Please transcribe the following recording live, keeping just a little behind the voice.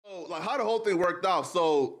like how the whole thing worked out.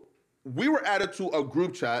 So we were added to a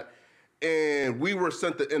group chat, and we were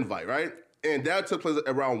sent the invite, right? And that took place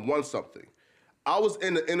around 1 something. I was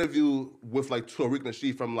in the interview with like Tariq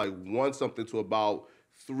Nasheed from like 1 something to about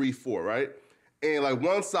 3, 4, right? And like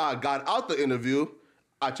once I got out the interview,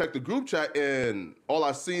 I checked the group chat, and all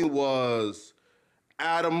I seen was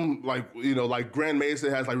Adam, like, you know, like Grand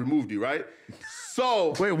Mason has like removed you, right?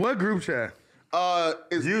 So wait, what group chat?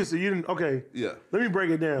 It's, so you didn't. Okay, yeah. Let me break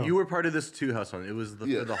it down. You were part of this too, Hassan. It was for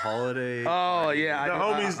the holiday. Oh yeah, the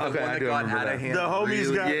homies. The one that got out of hand. The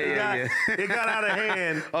homies really, it got out of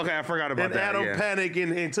hand. Okay, I forgot about and that. Adam panicked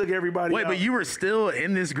and took everybody. Wait, out. but you were still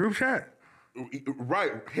in this group chat?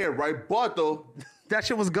 Right here, right? But though, that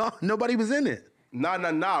shit was gone. Nobody was in it. Nah,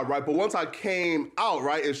 right? But once I came out,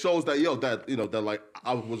 right, it shows that that like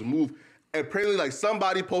I was moved. And apparently, like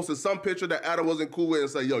somebody posted some picture that Adam wasn't cool with and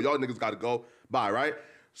said, "Yo, y'all niggas gotta go." Bye, right?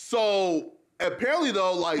 So apparently,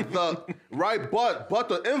 though, like the right, but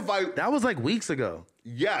the invite that was like weeks ago.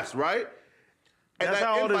 Yes, right. And that's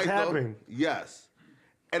how all this happened. Yes,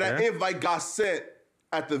 and that invite got sent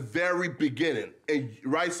at the very beginning, and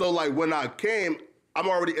right. So like when I came, I'm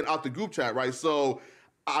already out the group chat, right? So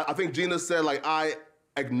I think Gina said like I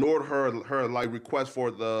ignored her like request for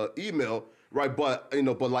the email, right? But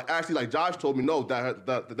but like actually like Josh told me no that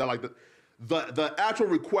like the actual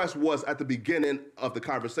request was at the beginning of the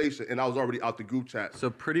conversation, and I was already out the group chat. So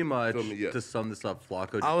pretty much to sum this up,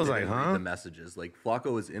 Flakko just didn't read the messages. Like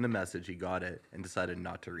Flakko was in a message, he got it, and decided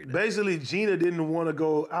not to read it. Basically, Gina didn't want to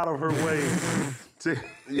go out of her way to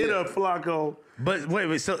hit up Flakko. But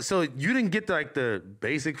wait, so you didn't get like the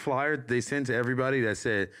basic flyer they sent to everybody that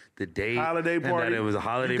said the date, holiday party, and that it was a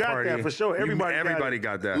holiday party. Got that for sure. Everybody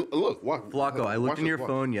got that. Look, Flakko, I looked in your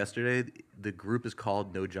phone yesterday. The group is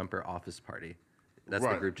called No Jumper Office Party. That's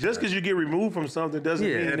the group chat. Just because you get removed from something doesn't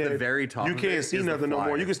mean at that the very top you can't see nothing no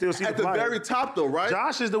more. You can still see at the very top though, right?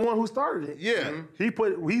 Josh is the one who started it. Yeah,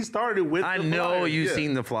 he started with. I know you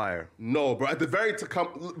seen the flyer. No, bro. At the very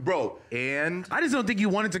bro. And I just don't think you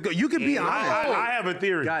wanted to go. You could be honest. I have a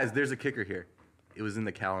theory, guys. There's a kicker here. It was in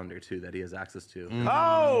the calendar too that he has access to.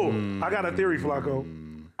 I got a theory, Flakko.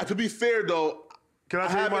 To be fair though. Can I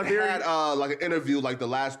tell you my theory? I haven't had like an interview like the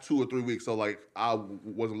last 2 or 3 weeks, so like I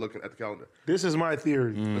wasn't looking at the calendar. This is my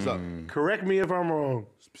theory. What's up? Correct me if I'm wrong.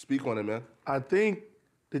 Speak on it, man. I think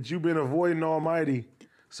that you've been avoiding Almighty,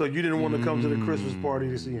 so you didn't want to come to the Christmas party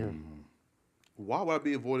to see him. Why would I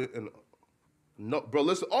be avoiding? No, bro.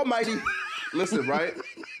 Listen, Almighty. Listen, right?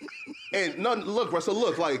 And look, bro. So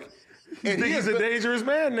look, like, and he's a dangerous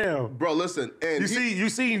man now, bro. Listen, and you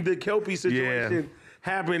seen the Kelpie situation. Yeah.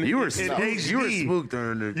 Happened. You were in spooked. HD. You were spooked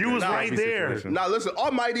under You was right there. Situation. Now listen,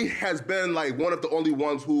 Almighty has been like one of the only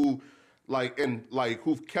ones who,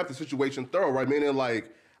 who've kept the situation thorough, right? Meaning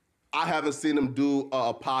like I haven't seen him do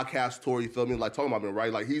a podcast tour. You feel me? Like talking about him,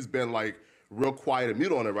 right? Like he's been like real quiet and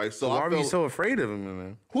mute on it, right? So why are you so afraid of him,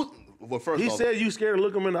 man? Well, first he off, said you scared to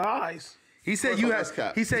look him in the eyes. He said you have.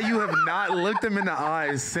 He said you have not looked him in the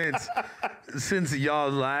eyes since y'all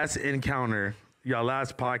last encounter. Y'all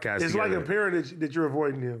last podcast. It's together. like a parent that you're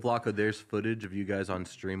avoiding him. Flakko, there's footage of you guys on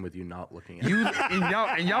stream with you not looking at you.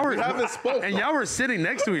 And y'all were haven't spoken. And y'all were sitting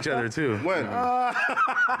next to each other too. When? In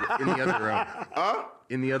the other room.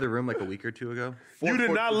 In the other room, like a week or two ago. You did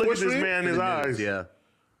not look at this man in his eyes. Yeah.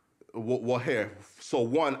 Well, here. So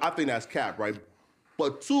one, I think that's cap, right?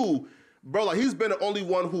 But two, bro, like he's been the only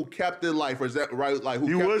one who kept it like, for example, right? Like who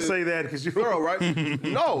you kept would it say that because you thorough, right?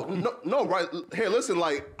 no, right? Here, listen,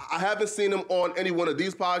 like I haven't seen him on any one of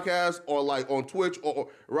these podcasts or like on Twitch or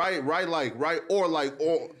right, or like right.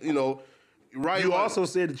 You also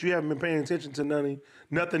said that you haven't been paying attention to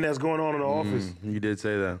nothing that's going on in the office. You did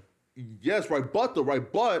say that. Yes, right, but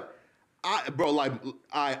I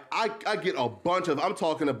get a bunch of. I'm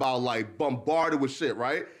talking about like bombarded with shit,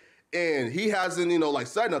 right? And he hasn't, like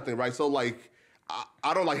said nothing, right? So like,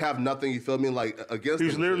 I don't like have nothing. You feel me? Like against.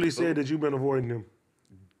 He's literally said that you've been avoiding him.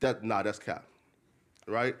 That's cap,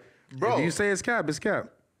 right, bro? If you say it's cap, it's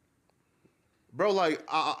cap. Bro, like,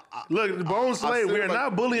 look, the Bone Slave. We're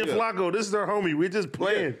not bullying Flakko. This is our homie. We're just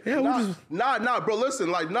playing. Nah, bro. Listen,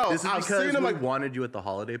 like, no. This is I've because seen him, we like, wanted you at the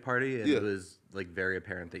holiday party, and it was like very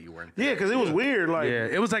apparent that you weren't there. Yeah, because it was weird. Like,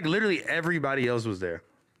 it was like literally everybody else was there.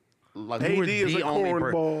 Like, AD is a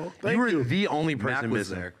cornball. You were the only person Mac was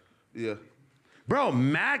missing. there. Yeah. Bro,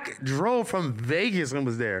 Mac drove from Vegas and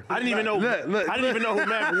was there. I didn't even know. I didn't even know who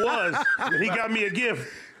Mac was. And he got me a gift.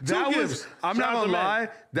 That was. I'm not gonna lie.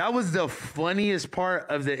 That was the funniest part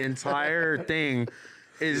of the entire thing.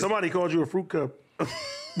 Is somebody called you a fruit cup?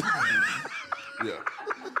 Yeah.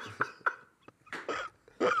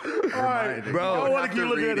 All right, bro. I don't want to keep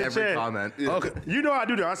looking at the every chat. comment. Okay. You know I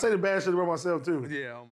do that. I say the bad shit about myself too. Yeah.